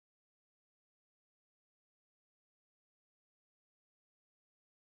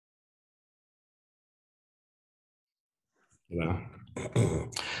Yeah.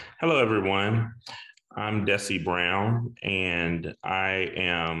 Hello, everyone. I'm Dessie Brown, and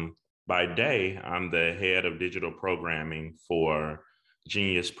by day, I'm the head of digital programming for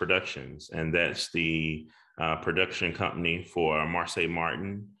Genius Productions, and that's the production company for Marseille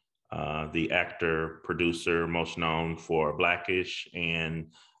Martin, the actor, producer, most known for Blackish, and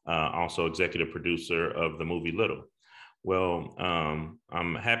also executive producer of the movie Little. Well,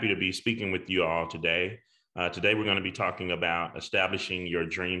 I'm happy to be speaking with you all today. Today, we're going to be talking about establishing your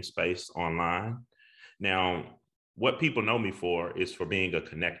dream space online. Now, what people know me for is for being a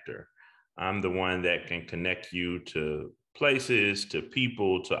connector. I'm the one that can connect you to places, to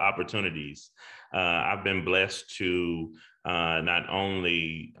people, to opportunities. I've been blessed to not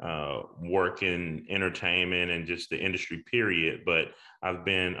only work in entertainment and just the industry, period, but I've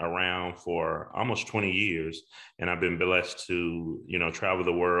been around for almost 20 years, and I've been blessed to, travel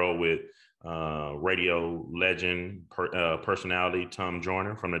the world with radio legend personality Tom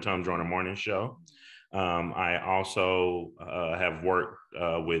Joyner from the Tom Joyner Morning Show. I also have worked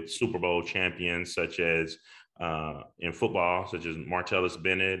with Super Bowl champions such as in football, such as Martellus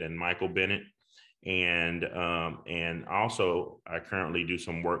Bennett and Michael Bennett. And also I currently do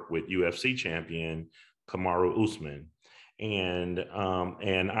some work with UFC champion Kamaru Usman. And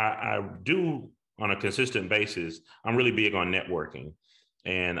I do on a consistent basis. I'm really big on networking.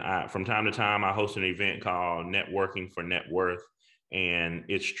 And from time to time, I host an event called Networking for Net Worth. And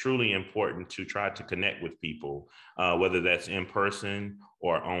it's truly important to try to connect with people, whether that's in person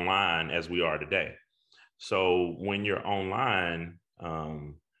or online, as we are today. So when you're online,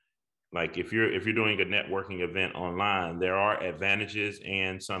 like if you're doing a networking event online, there are advantages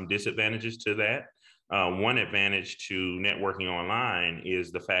and some disadvantages to that. One advantage to networking online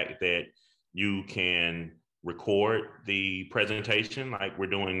is the fact that you can record the presentation like we're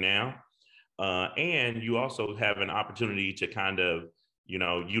doing now. And you also have an opportunity to kind of,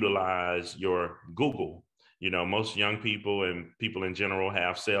 utilize your Google. Most young people and people in general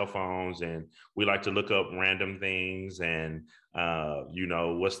have cell phones, and we like to look up random things and,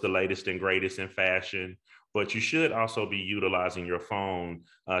 what's the latest and greatest in fashion. But you should also be utilizing your phone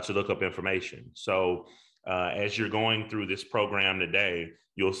to look up information. So as you're going through this program today,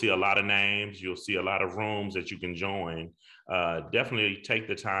 you'll see a lot of names, you'll see a lot of rooms that you can join. Definitely take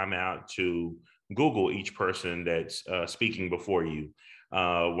the time out to Google each person that's speaking before you.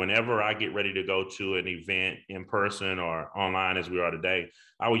 Whenever I get ready to go to an event in person or online as we are today,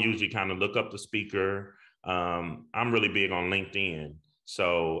 I will usually kind of look up the speaker. I'm really big on LinkedIn.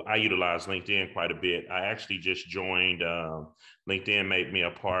 So I utilize LinkedIn quite a bit. I actually just joined, LinkedIn made me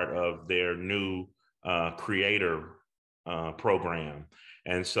a part of their new creator program.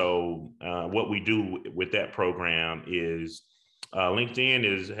 And so what we do with that program is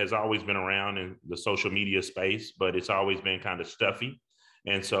has always been around in the social media space, but it's always been kind of stuffy.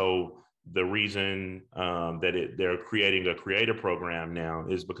 And so the reason they're creating a creator program now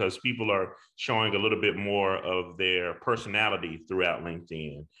is because people are showing a little bit more of their personality throughout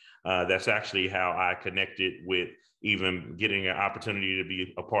LinkedIn. That's actually how I connected with even getting an opportunity to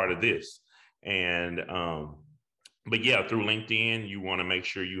be a part of this. And but yeah, through LinkedIn, you want to make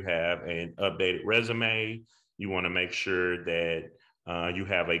sure you have an updated resume. You want to make sure that you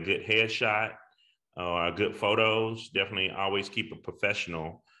have a good headshot, good photos. Definitely always keep it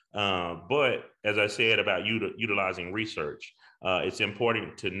professional. But as I said about utilizing research, it's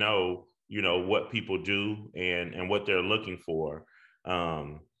important to know, what people do and what they're looking for.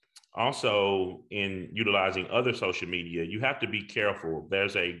 Also, in utilizing other social media, you have to be careful.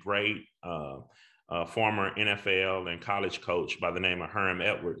 There's a great former NFL and college coach by the name of Herm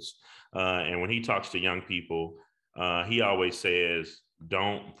Edwards. And when he talks to young people, he always says,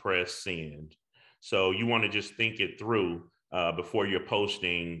 don't press send. So you want to just think it through before you're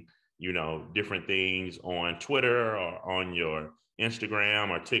posting, different things on Twitter or on your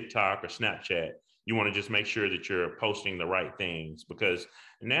Instagram or TikTok or Snapchat. You want to just make sure that you're posting the right things, because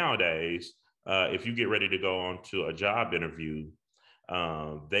nowadays, if you get ready to go on to a job interview,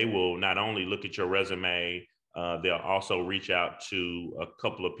 they will not only look at your resume, they'll also reach out to a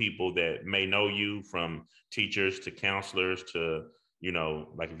couple of people that may know you, from teachers to counselors to,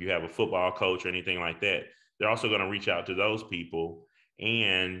 like if you have a football coach or anything like that. They're also going to reach out to those people,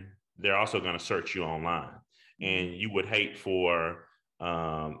 and they're also going to search you online. And you would hate for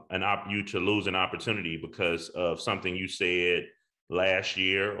you to lose an opportunity because of something you said last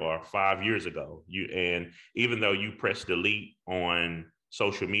year or 5 years ago. And even though you press delete on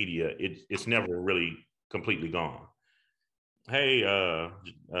social media, it's never really completely gone. Hey,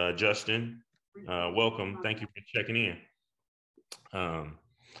 Justin, welcome. Thank you for checking in.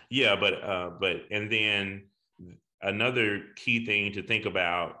 Yeah, but and then another key thing to think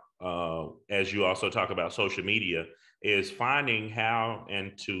about, as you also talk about social media, is finding how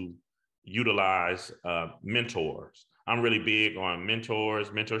and to utilize mentors. I'm really big on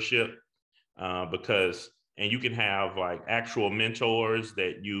mentorship, because, and you can have like actual mentors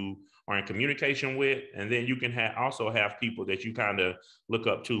that you are in communication with, and then you can also have people that you kind of look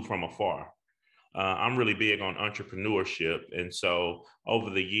up to from afar. I'm really big on entrepreneurship. And so over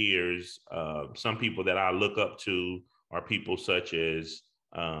the years, some people that I look up to are people such as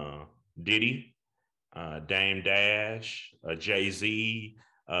Diddy, Dame Dash, Jay-Z,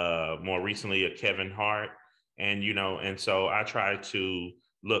 more recently a Kevin Hart. And, and so I try to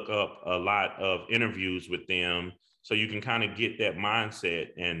look up a lot of interviews with them so you can kind of get that mindset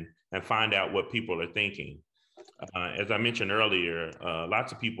and find out what people are thinking. As I mentioned earlier,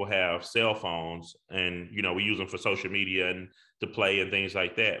 lots of people have cell phones, and we use them for social media and to play and things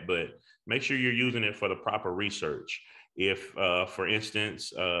like that. But make sure you're using it for the proper research. If, for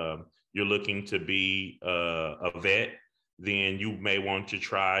instance, you're looking to be a vet, then you may want to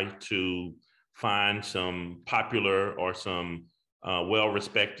try to find some popular or some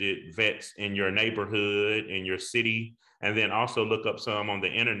well-respected vets in your neighborhood, in your city, and then also look up some on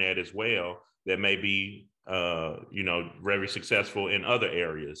the internet as well that may be very successful in other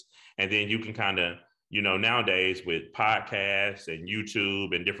areas. And then you can kind of, nowadays with podcasts and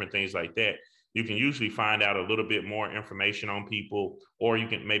YouTube and different things like that, you can usually find out a little bit more information on people, or you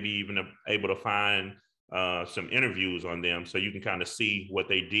can maybe even able to find some interviews on them so you can kind of see what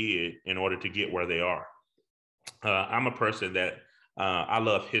they did in order to get where they are. I'm a person that I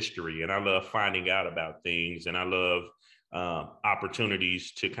love history, and I love finding out about things, and I love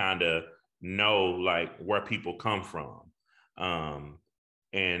opportunities to kind of know like where people come from,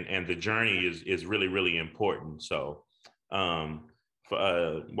 and the journey is really, really important. So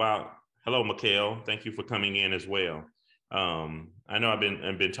hello, Mikhail, thank you for coming in as well. I know I've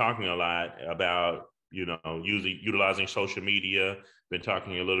been talking a lot about utilizing social media, been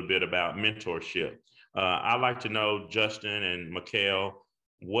talking a little bit about mentorship. I'd like to know, Justin and Mikhail,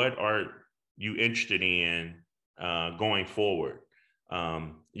 what are you interested in going forward?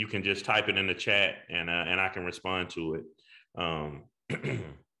 You can just type it in the chat, and I can respond to it.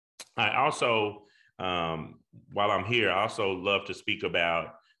 I also, while I'm here, I also love to speak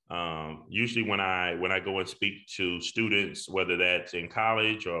about, usually when I go and speak to students, whether that's in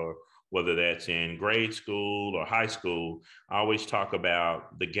college or whether that's in grade school or high school, I always talk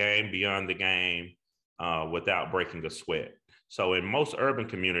about the game beyond the game without breaking a sweat. So in most urban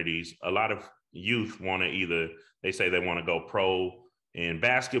communities, a lot of youth want to they say they want to go pro in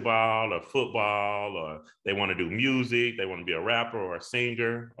basketball or football, or they want to do music, they want to be a rapper or a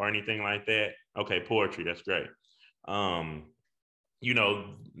singer or anything like that. Okay, poetry, that's great.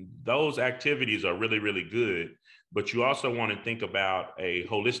 Those activities are really, really good, but you also want to think about a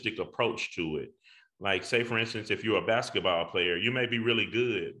holistic approach to it. Like, say, for instance, if you're a basketball player, you may be really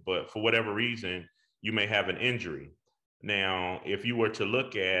good, but for whatever reason, you may have an injury. Now, if you were to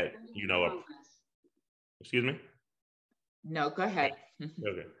look at, excuse me? No, go ahead.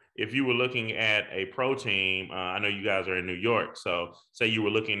 Okay. If you were looking at a pro team, I know you guys are in New York, so say you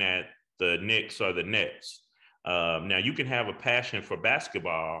were looking at the Knicks or the Nets. Now, you can have a passion for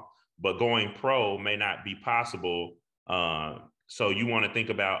basketball, but going pro may not be possible. So you want to think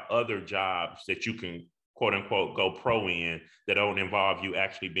about other jobs that you can, quote unquote, go pro in that don't involve you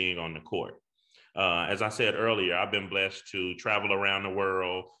actually being on the court. As I said earlier, I've been blessed to travel around the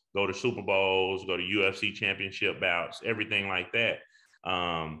world, go to Super Bowls, go to UFC championship bouts, everything like that.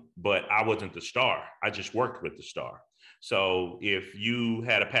 But I wasn't the star. I just worked with the star. So if you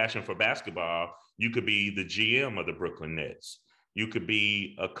had a passion for basketball, you could be the GM of the Brooklyn Nets. You could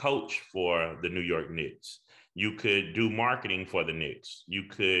be a coach for the New York Knicks. You could do marketing for the Knicks. You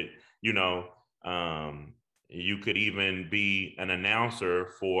could, you could even be an announcer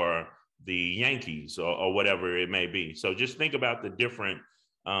for the Yankees or whatever it may be. So just think about the different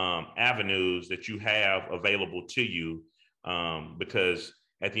avenues that you have available to you, because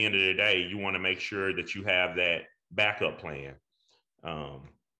at the end of the day, you want to make sure that you have that backup plan.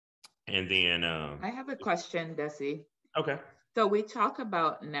 And then I have a question, Dessie. Okay. So we talk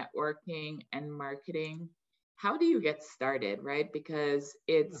about networking and marketing. How do you get started, right? Because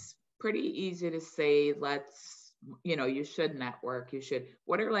it's pretty easy to say, you should network,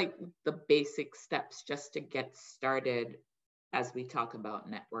 what are like the basic steps just to get started as we talk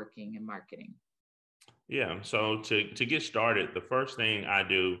about networking and marketing? Yeah. So to get started, the first thing I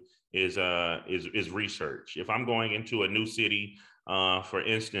do is research. If I'm going into a new city, for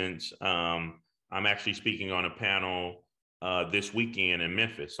instance, I'm actually speaking on a panel this weekend in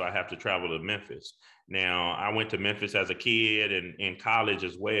Memphis. So I have to travel to Memphis. Now, I went to Memphis as a kid and in college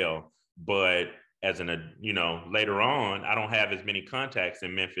as well, but later on, I don't have as many contacts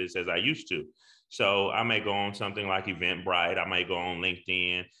in Memphis as I used to. So I may go on something like Eventbrite, I may go on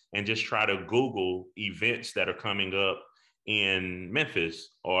LinkedIn and just try to Google events that are coming up in Memphis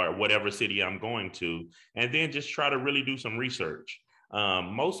or whatever city I'm going to, and then just try to really do some research.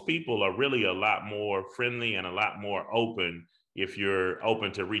 Most people are really a lot more friendly and a lot more open if you're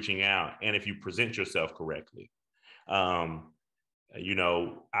open to reaching out and if you present yourself correctly. Um,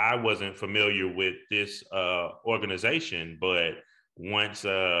 I wasn't familiar with this organization, but once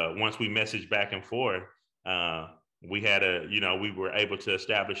we messaged back and forth, uh, we were able to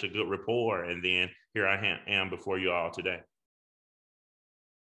establish a good rapport, and then here I am before you all today.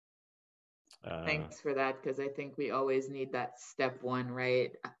 Thanks for that, because I think we always need that step one,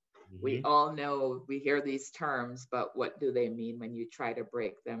 right? We Mm-hmm. all know, we hear these terms, but what do they mean when you try to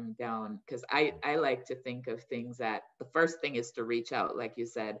break them down? Because I like to think of things that the first thing is to reach out, like you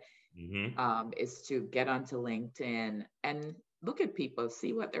said, is to get onto LinkedIn and look at people,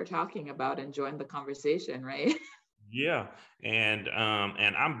 see what they're talking about, and join the conversation, right? Yeah, and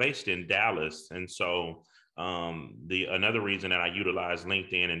I'm based in Dallas, and so the another reason that I utilize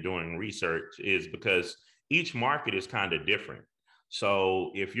LinkedIn and doing research is because each market is kind of different.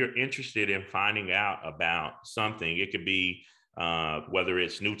 So if you're interested in finding out about something, it could be whether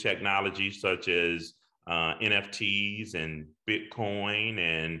it's new technologies such as NFTs and Bitcoin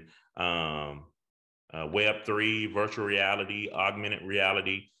and Web3, virtual reality, augmented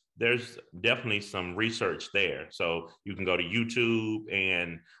reality. There's definitely some research there. So you can go to YouTube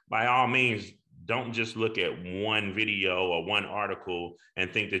and by all means, don't just look at one video or one article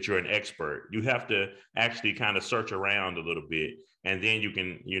and think that you're an expert. You have to actually kind of search around a little bit, and then you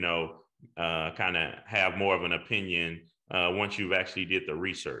can, kind of have more of an opinion once you've actually did the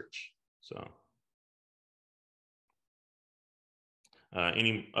research. So,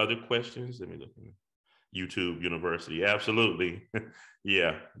 any other questions? Let me look. YouTube University. Absolutely.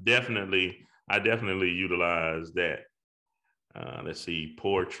 Yeah, definitely. I definitely utilize that. Let's see,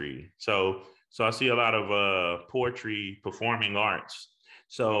 poetry. So I see a lot of poetry, performing arts.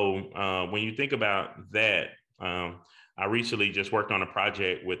 So when you think about that, I recently just worked on a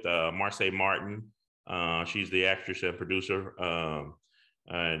project with Marseille Martin. She's the actress and producer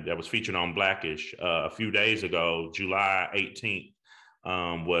that was featured on Blackish a few days ago, July 18th.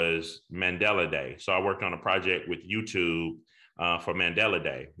 Was Mandela Day. So I worked on a project with YouTube for Mandela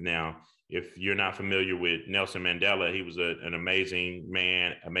Day. Now, if you're not familiar with Nelson Mandela, he was an amazing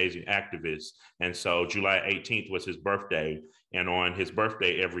man, amazing activist. And so July 18th was his birthday. And on his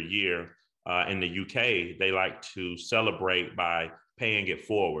birthday every year in the UK, they like to celebrate by paying it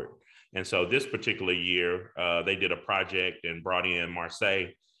forward. And so this particular year, they did a project and brought in Marseille.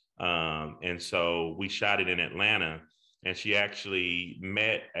 And so we shot it in Atlanta, and she actually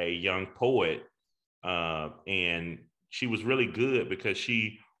met a young poet, and she was really good because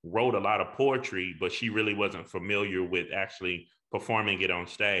she wrote a lot of poetry, but she really wasn't familiar with actually performing it on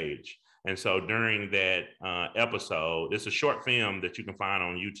stage. And so during that episode, it's a short film that you can find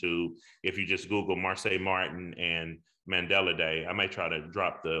on YouTube if you just Google Marseille Martin and Mandela Day. I may try to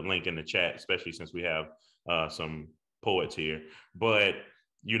drop the link in the chat, especially since we have some poets here. But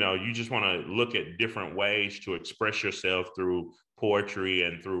you just want to look at different ways to express yourself through poetry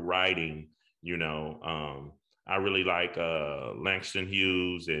and through writing. I really like Langston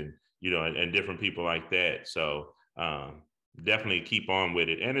Hughes and and different people like that. So definitely keep on with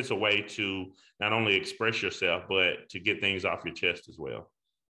it, and it's a way to not only express yourself but to get things off your chest as well.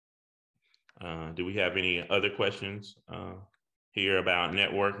 Do we have any other questions here about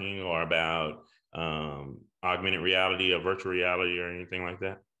networking or about augmented reality or virtual reality or anything like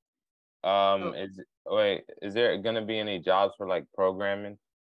that? Is there going to be any jobs for like programming?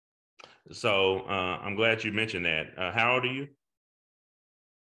 So I'm glad you mentioned that. How old are you?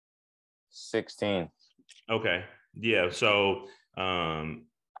 16. Okay. Yeah. So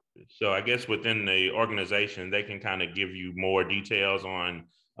I guess within the organization, they can kind of give you more details on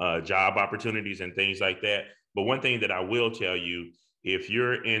job opportunities and things like that. But one thing that I will tell you, if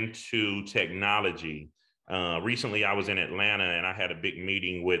you're into technology, recently I was in Atlanta and I had a big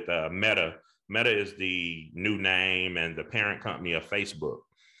meeting with Meta. Meta is the new name and the parent company of Facebook.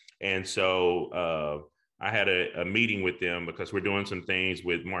 And so I had a meeting with them because we're doing some things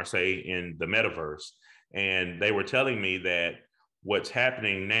with Marseille in the metaverse. And they were telling me that what's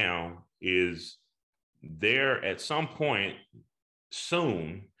happening now is there at some point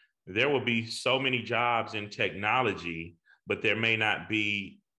soon, there will be so many jobs in technology, but there may not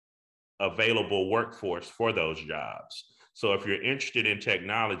be available workforce for those jobs. So if you're interested in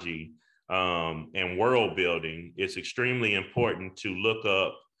technology and world building, it's extremely important to look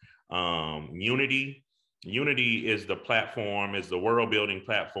up Unity. Unity is the platform, is the world building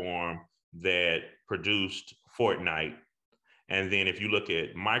platform that produced Fortnite. And then if you look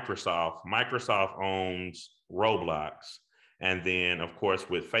at Microsoft, Microsoft owns Roblox. And then, of course,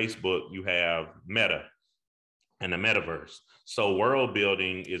 with Facebook, you have Meta and the metaverse. So world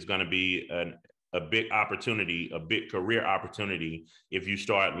building is going to be a big opportunity, a big career opportunity if you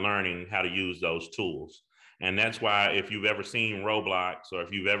start learning how to use those tools. And that's why if you've ever seen Roblox or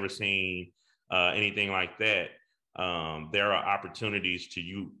if you've ever seen anything like that, there are opportunities to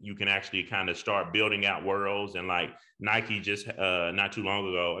you can actually kind of start building out worlds. And like Nike just not too long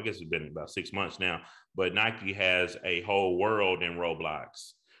ago, I guess it's been about 6 months now, but Nike has a whole world in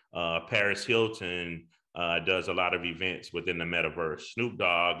Roblox. Paris Hilton does a lot of events within the metaverse. Snoop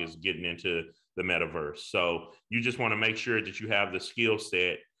Dogg is getting into the metaverse. So you just want to make sure that you have the skill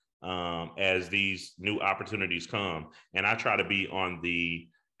set as these new opportunities come. And I try to be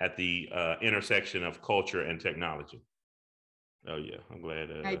at the intersection of culture and technology. Oh yeah, I'm glad.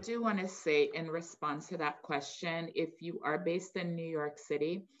 I do want to say in response to that question, if you are based in New York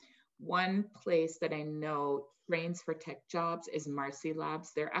City, one place that I know trains for tech jobs is Marcy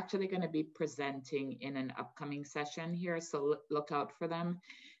Labs. They're actually going to be presenting in an upcoming session here, so look out for them.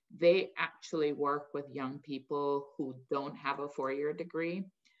 They actually work with young people who don't have a 4-year degree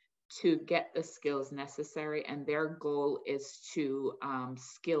to get the skills necessary, and their goal is to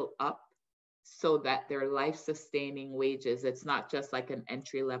skill up so that they're life-sustaining wages. It's not just like an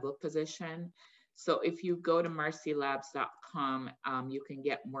entry-level position. So if you go to marcylabs.com, you can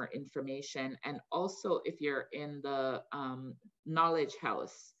get more information. And also if you're in the Knowledge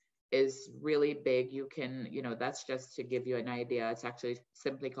House is really big. You can, that's just to give you an idea. It's actually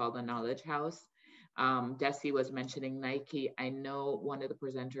simply called the Knowledge House. Dessie was mentioning Nike. I know one of the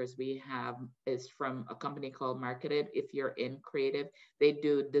presenters we have is from a company called Marketed. If you're in creative, they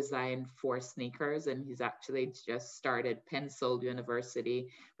do design for sneakers, and he's actually just started Pencil University,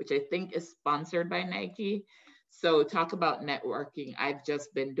 which I think is sponsored by Nike. So talk about networking. I've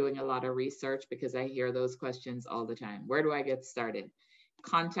just been doing a lot of research because I hear those questions all the time. Where do I get started?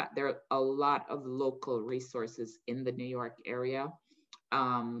 There are a lot of local resources in the New York area.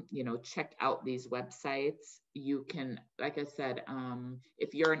 Check out these websites. You can, like I said,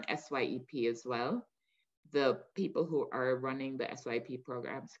 if you're an SYEP as well, the people who are running the SYEP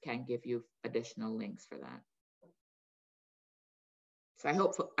programs can give you additional links for that. So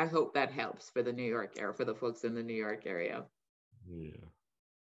I hope that helps for the New York area, for the folks in the New York area. Yeah.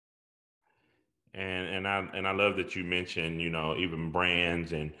 And I love that you mentioned, even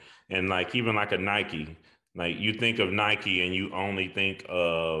brands and like even like a Nike. Like you think of Nike and you only think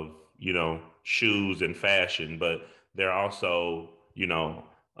of, shoes and fashion, but there are also,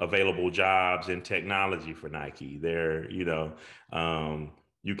 available jobs in technology for Nike.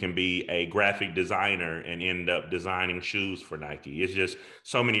 You can be a graphic designer and end up designing shoes for Nike. It's just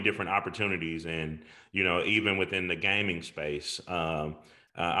so many different opportunities. And, even within the gaming space,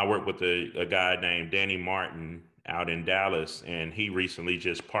 I work with a guy named Danny Martin out in Dallas, and he recently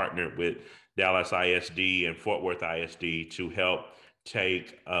just partnered with Dallas ISD and Fort Worth ISD to help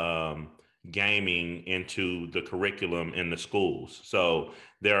take gaming into the curriculum in the schools. So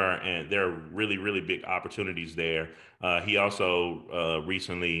there are really, really big opportunities there. He also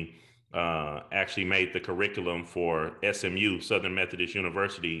recently actually made the curriculum for SMU, Southern Methodist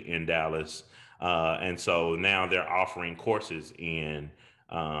University in Dallas. And so now they're offering courses in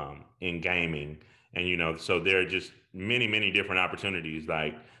gaming. And, so there are just many, many different opportunities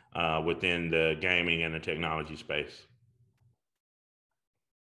like within the gaming and the technology space.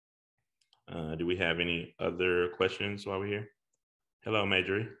 Do we have any other questions while we're here? Hello,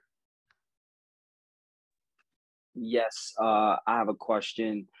 Marjorie. Yes, I have a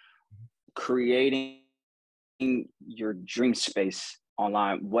question. Creating your dream space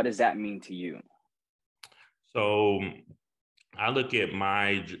online, what does that mean to you? So I look at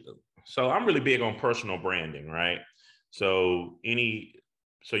I'm really big on personal branding, right? So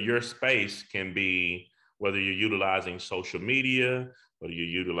your space can be whether you're utilizing social media, whether you're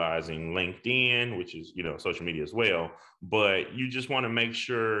utilizing LinkedIn, which is, social media as well, but you just want to make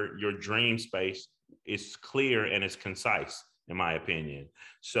sure your dream space is clear and it's concise, in my opinion.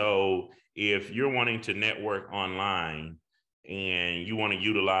 So if you're wanting to network online and you want to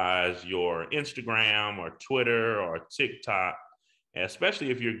utilize your Instagram or Twitter or TikTok,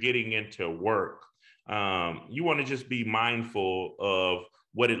 especially if you're getting into work, you want to just be mindful of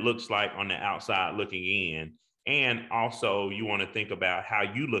what it looks like on the outside looking in. And also you want to think about how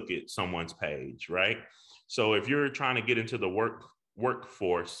you look at someone's page, right? So if you're trying to get into the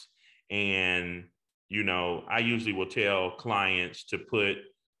workforce, and, you know, I usually will tell clients to put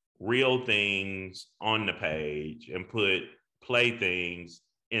real things on the page and put play things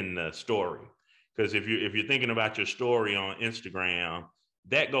in the story. Because if you're thinking about your story on Instagram,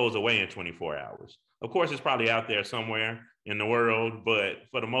 that goes away in 24 hours. Of course, it's probably out there somewhere in the world, but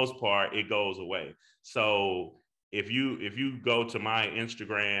for the most part, it goes away. So if you go to my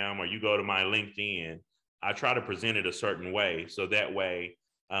Instagram or you go to my LinkedIn, I try to present it a certain way, so that way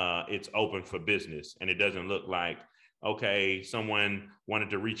it's open for business, and it doesn't look like, okay, someone wanted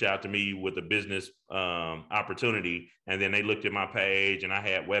to reach out to me with a business opportunity, and then they looked at my page and I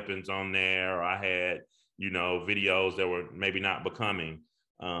had weapons on there, or I had, you know, videos that were maybe not becoming.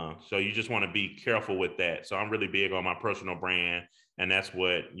 So you just want to be careful with that. So I'm really big on my personal brand, and that's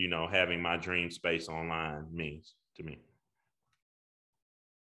what, you know, having my dream space online means to me.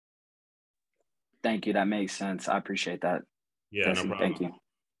 Thank you. That makes sense. I appreciate that. Yeah, Dessie, no problem. thank you.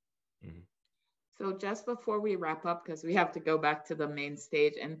 Mm-hmm. So just before we wrap up, because we have to go back to the main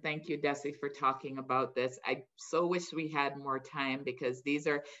stage, and thank you, Dessie, for talking about this. I so wish we had more time, because these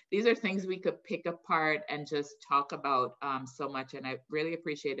are things we could pick apart and just talk about so much. And I really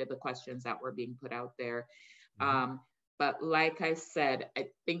appreciated the questions that were being put out there. Mm-hmm. But like I said, I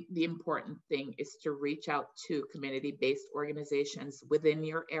think the important thing is to reach out to community-based organizations within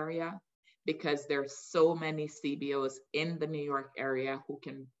your area, because there's so many CBOs in the New York area who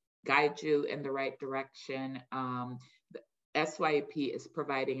can guide you in the right direction. The SYP is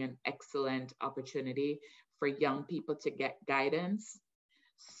providing an excellent opportunity for young people to get guidance.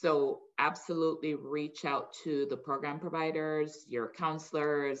 So absolutely reach out to the program providers, your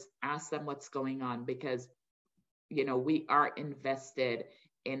counselors, ask them what's going on, because, you know, we are invested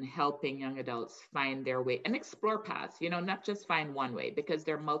in helping young adults find their way and explore paths, you know, not just find one way, because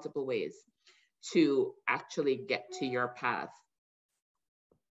there are multiple ways to actually get to your path.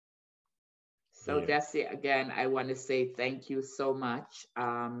 So Yeah. Dessie, again, I want to say thank you so much.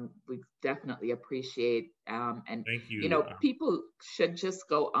 We definitely appreciate, and Thank you. you know, people should just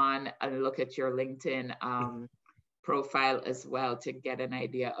go on and look at your LinkedIn profile as well to get an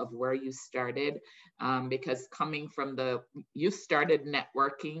idea of where you started, because coming from you started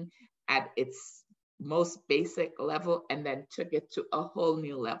networking at its most basic level and then took it to a whole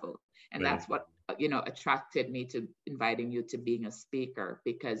new level. And that's what, you know, attracted me to inviting you to being a speaker,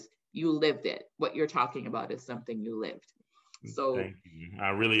 because you lived it. What you're talking about is something you lived. So thank you. I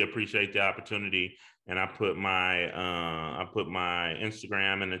really appreciate the opportunity. And I put my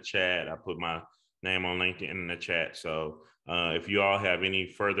Instagram in the chat. I put my name on LinkedIn in the chat. So if you all have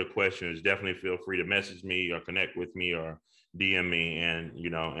any further questions, definitely feel free to message me or connect with me or DM me, and, you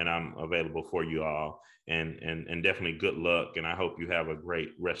know, and I'm available for you all. And definitely good luck. And I hope you have a great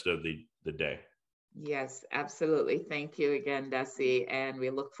rest of the day. yes, absolutely. Thank you again, Dessie. And we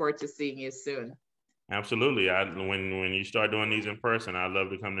look forward to seeing you soon. Absolutely. When you start doing these in person, I'd love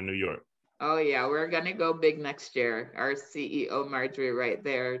to come to New York. Oh yeah, we're gonna go big next year. Our CEO Marjorie right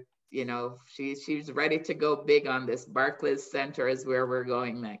there, you know, she's ready to go big on this. Barclays Center is where we're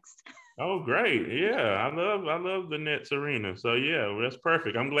going next. Oh, great. Yeah, I love the Nets arena. So yeah, that's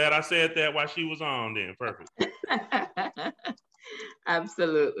perfect. I'm glad I said that while she was on then. Perfect.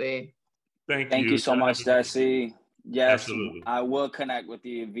 Absolutely. Thank you so much, Dessie. Yes, absolutely. I will connect with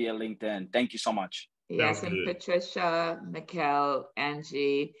you via LinkedIn. Thank you so much. Yes, Sounds and good. Patricia, Mikkel,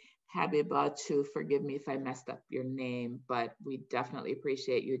 Angie, Habiba too, forgive me if I messed up your name, but we definitely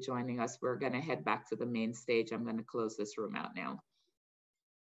appreciate you joining us. We're going to head back to the main stage. I'm going to close this room out now.